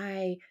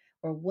why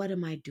or what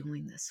am I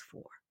doing this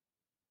for?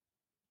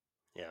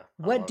 Yeah,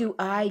 I What love it. do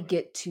I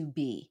get to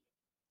be?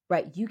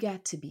 Right. You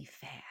got to be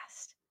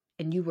fast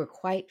and you were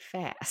quite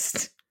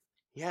fast.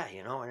 Yeah,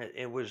 and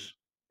it was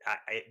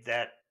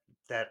that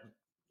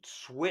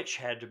switch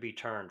had to be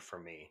turned for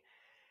me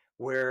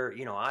where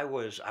I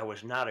was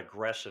not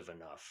aggressive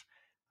enough.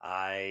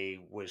 I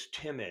was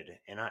timid,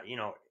 and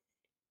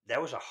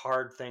that was a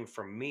hard thing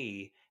for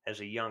me as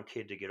a young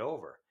kid to get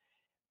over.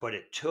 But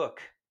it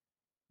took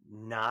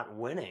not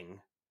winning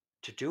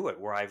to do it,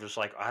 where I was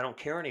like, I don't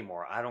care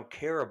anymore. I don't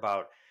care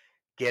about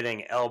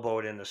getting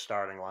elbowed in the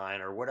starting line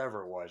or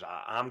whatever it was.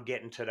 I'm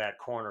getting to that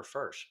corner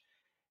first.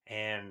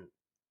 And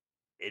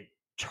it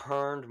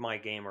turned my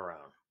game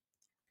around.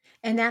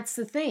 And that's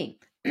the thing.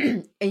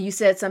 And you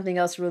said something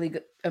else really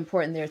good,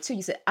 important there too.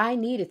 You said, I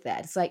needed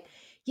that. It's like,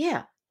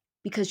 yeah,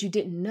 because you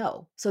didn't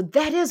know. So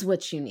that is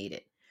what you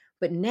needed.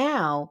 But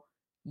now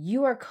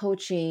you are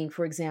coaching,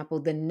 for example,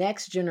 the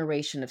next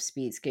generation of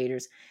speed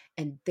skaters,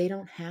 and they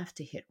don't have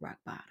to hit rock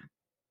bottom.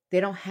 They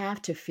don't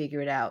have to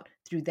figure it out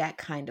through that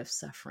kind of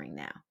suffering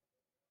now,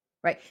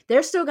 right?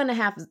 They're still going to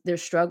have their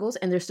struggles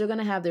and they're still going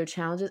to have their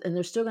challenges and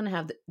they're still going to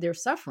have their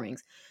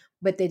sufferings,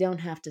 but they don't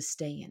have to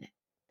stay in it.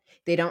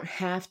 They don't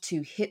have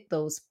to hit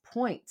those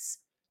points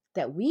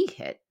that we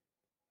hit,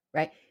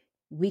 right?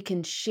 we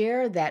can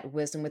share that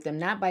wisdom with them,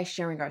 not by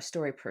sharing our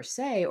story per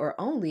se or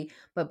only,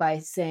 but by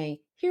saying,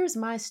 here's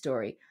my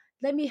story.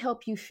 Let me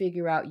help you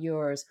figure out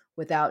yours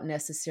without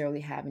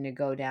necessarily having to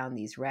go down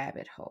these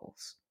rabbit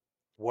holes.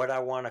 What I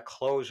want to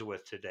close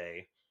with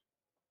today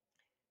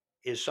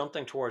is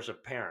something towards the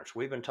parents.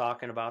 We've been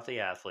talking about the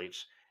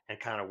athletes and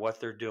kind of what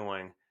they're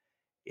doing.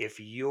 If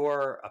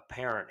you're a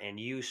parent and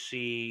you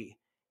see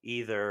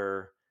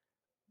either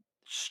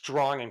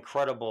strong,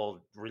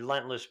 incredible,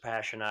 relentless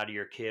passion out of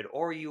your kid,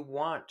 or you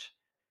want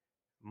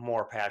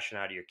more passion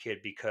out of your kid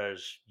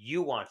because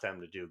you want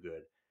them to do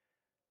good,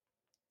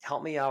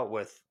 help me out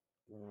with,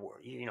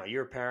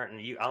 you're a parent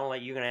and I'll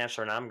let you can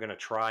answer and I'm going to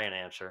try and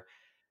answer.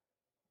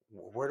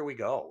 Where do we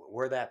go?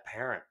 We're that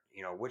parent,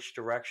 which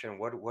direction,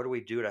 what do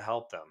we do to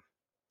help them?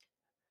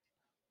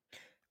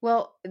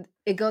 Well,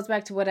 it goes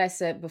back to what I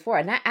said before,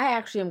 and I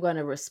actually am going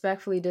to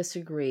respectfully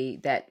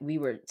disagree that we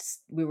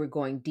were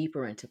going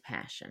deeper into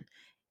passion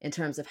in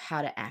terms of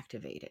how to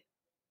activate it,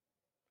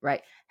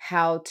 right?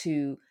 How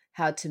to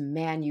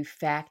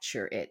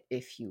manufacture it,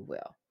 if you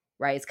will,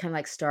 right? It's kind of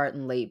like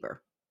starting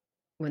labor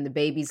when the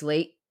baby's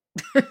late.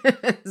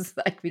 It's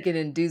like we Yeah. can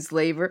induce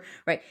labor,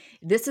 right?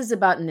 This is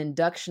about an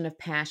induction of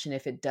passion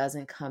if it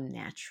doesn't come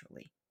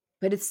naturally,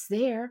 but it's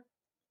there.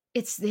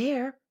 It's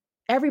there.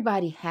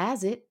 Everybody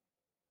has it.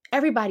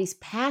 Everybody's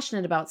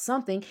passionate about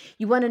something.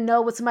 You want to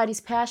know what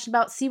somebody's passionate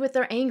about? See what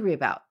they're angry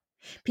about.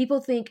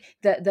 People think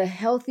that the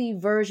healthy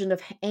version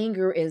of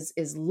anger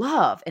is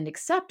love and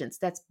acceptance.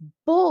 That's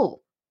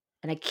bull.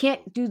 And I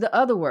can't do the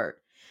other word.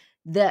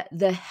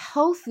 The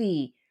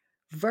healthy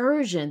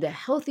version, the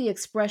healthy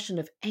expression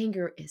of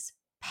anger is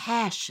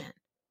passion.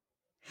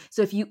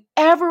 So if you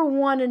ever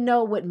want to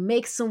know what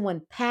makes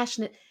someone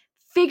passionate,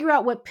 figure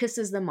out what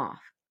pisses them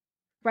off,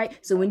 right?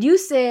 So when you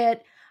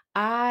said,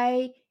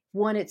 I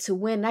wanted to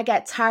win, I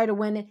got tired of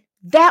winning,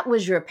 that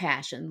was your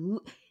passion.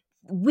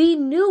 We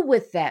knew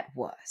what that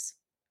was,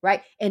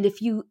 right? And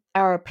if you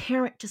are a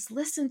parent, just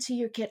listen to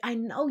your kid. I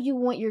know you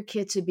want your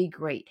kid to be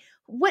great.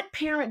 What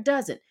parent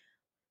doesn't?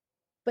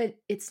 But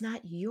it's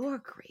not your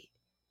great,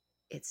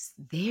 it's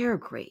their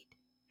great.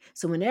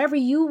 So whenever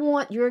you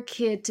want your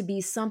kid to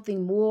be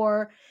something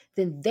more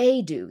than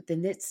they do,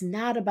 then it's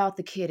not about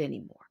the kid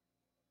anymore.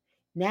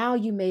 Now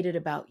you made it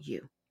about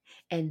you.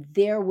 And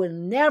there will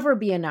never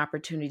be an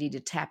opportunity to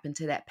tap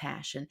into that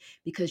passion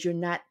because you're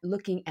not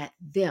looking at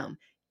them.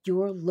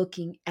 You're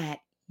looking at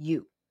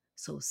you.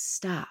 So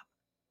stop.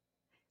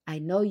 I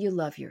know you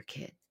love your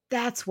kid.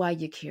 That's why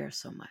you care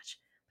so much.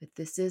 But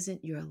this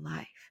isn't your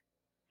life.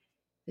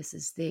 This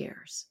is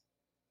theirs.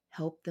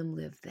 Help them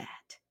live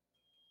that.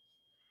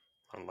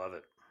 I love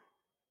it.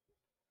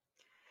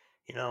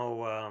 You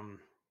know, I'm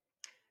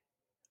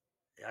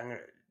gonna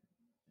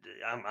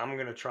I'm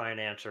gonna try and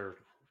answer,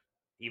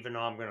 even though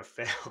I'm gonna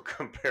fail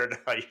compared to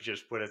how you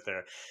just put it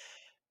there.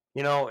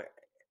 You know,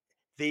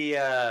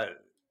 the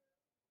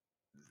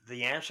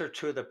the answer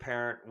to the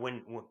parent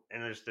and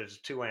there's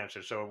two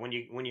answers. So when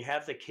you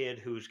have the kid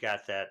who's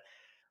got that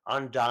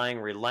undying,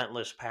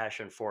 relentless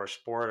passion for a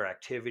sport or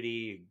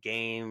activity,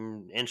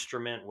 game,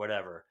 instrument,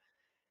 whatever,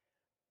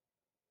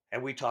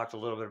 and we talked a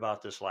little bit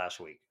about this last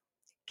week.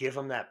 Give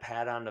them that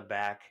pat on the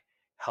back,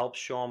 help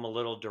show them a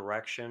little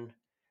direction.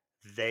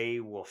 They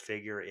will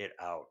figure it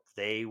out.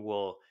 They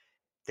will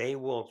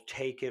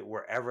take it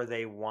wherever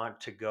they want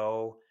to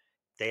go.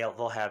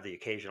 They'll have the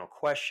occasional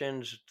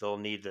questions. They'll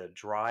need the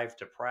drive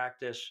to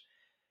practice,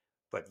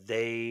 but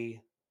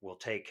they will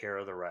take care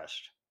of the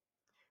rest.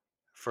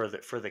 For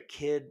the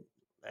kid,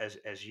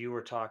 as you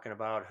were talking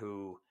about,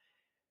 who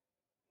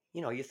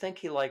you think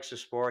he likes the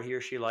sport, he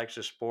or she likes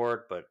the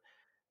sport, but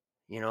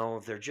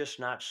they're just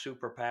not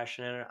super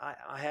passionate.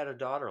 I had a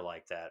daughter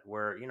like that,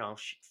 where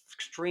she's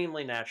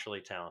extremely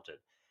naturally talented,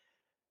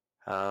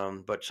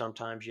 but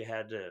sometimes you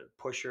had to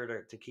push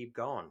her to keep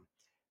going.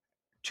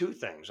 Two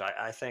things.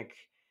 I think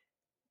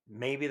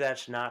maybe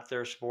that's not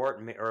their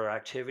sport or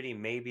activity.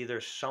 Maybe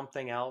there's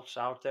something else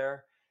out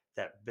there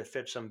that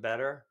befits them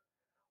better.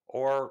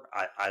 Or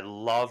I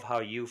love how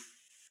you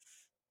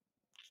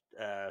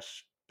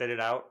spit it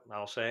out.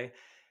 I'll say,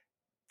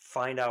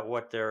 find out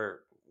what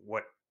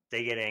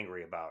they get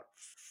angry about.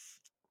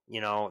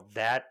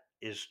 That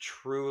is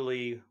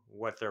truly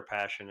what their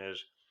passion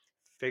is.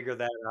 Figure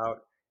that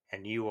out,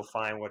 and you will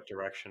find what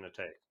direction to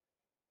take.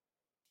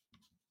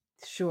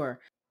 Sure.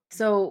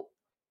 So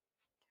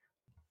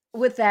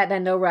with that, I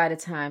know we're out of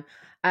time.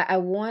 I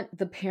want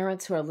the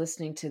parents who are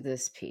listening to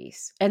this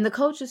piece and the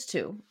coaches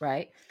too,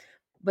 right?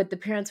 But the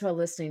parents who are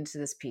listening to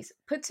this piece,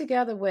 put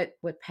together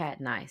what Pat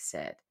and I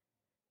said,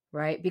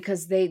 right?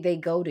 Because they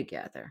go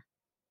together.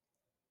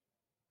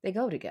 They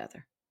go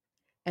together.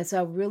 And so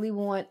I really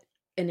want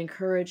and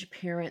encourage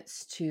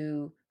parents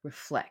to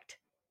reflect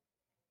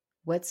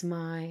what's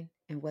mine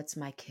and what's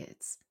my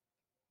kids.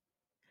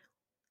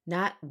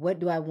 Not what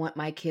do I want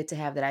my kid to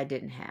have that I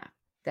didn't have.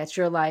 That's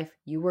your life.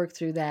 You work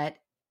through that.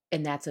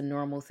 And that's a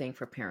normal thing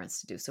for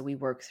parents to do. So we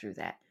work through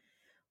that.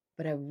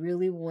 But I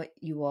really want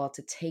you all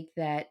to take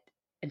that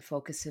and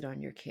focus it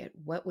on your kid.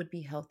 What would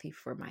be healthy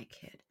for my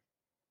kid?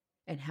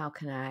 And how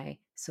can I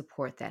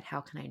support that?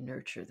 How can I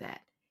nurture that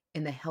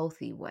in the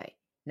healthy way?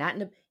 Not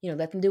in the,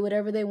 let them do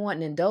whatever they want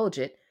and indulge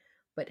it,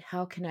 but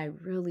how can I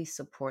really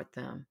support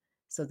them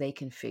so they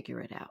can figure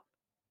it out?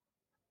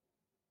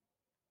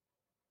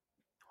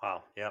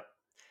 Wow. Yep.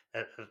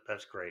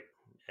 That's great.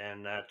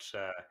 And that's,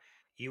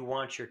 you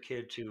want your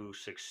kid to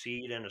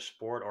succeed in a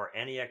sport or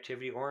any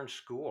activity or in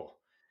school.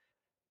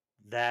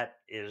 That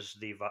is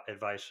the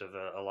advice of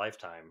a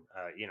lifetime.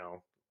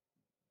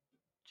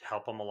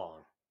 Help them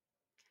along.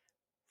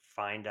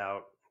 Find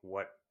out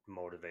what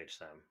motivates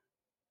them.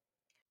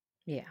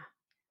 Yeah.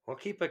 We'll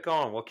keep it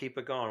going. We'll keep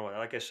it going.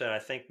 Like I said, I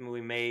think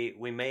we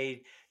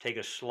may take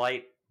a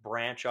slight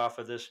branch off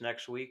of this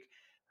next week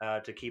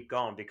to keep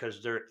going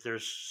because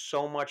there's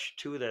so much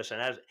to this.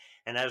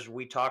 And as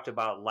we talked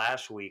about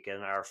last week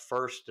in our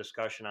first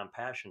discussion on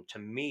passion, to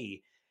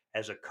me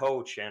as a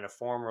coach and a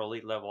former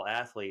elite level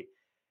athlete,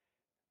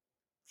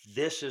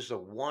 this is the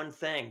one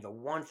thing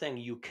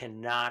you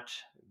cannot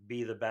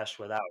be the best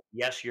without.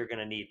 Yes, you're going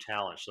to need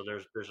talent. So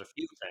there's a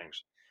few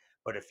things,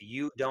 but if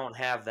you don't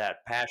have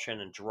that passion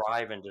and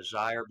drive and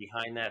desire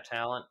behind that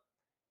talent,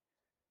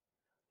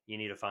 you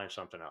need to find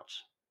something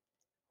else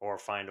or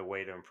find a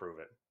way to improve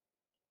it.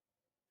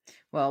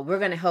 Well, we're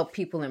going to help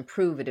people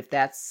improve it if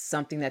that's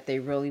something that they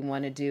really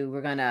want to do.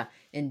 We're going to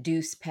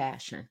induce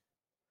passion.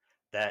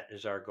 That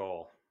is our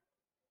goal.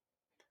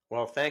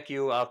 Well, thank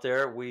you out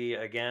there. We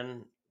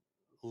again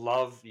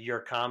love your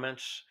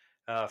comments.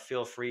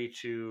 Feel free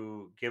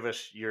to give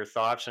us your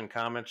thoughts and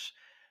comments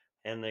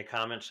in the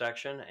comment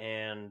section.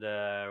 And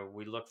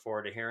we look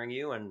forward to hearing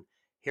you and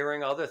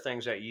hearing other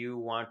things that you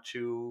want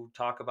to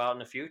talk about in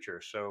the future.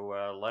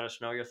 So let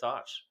us know your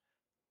thoughts.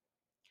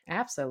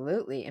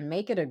 Absolutely. And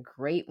make it a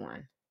great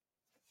one.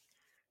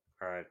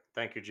 All right.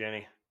 Thank you,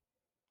 Jenny.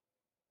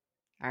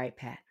 All right,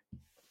 Pat.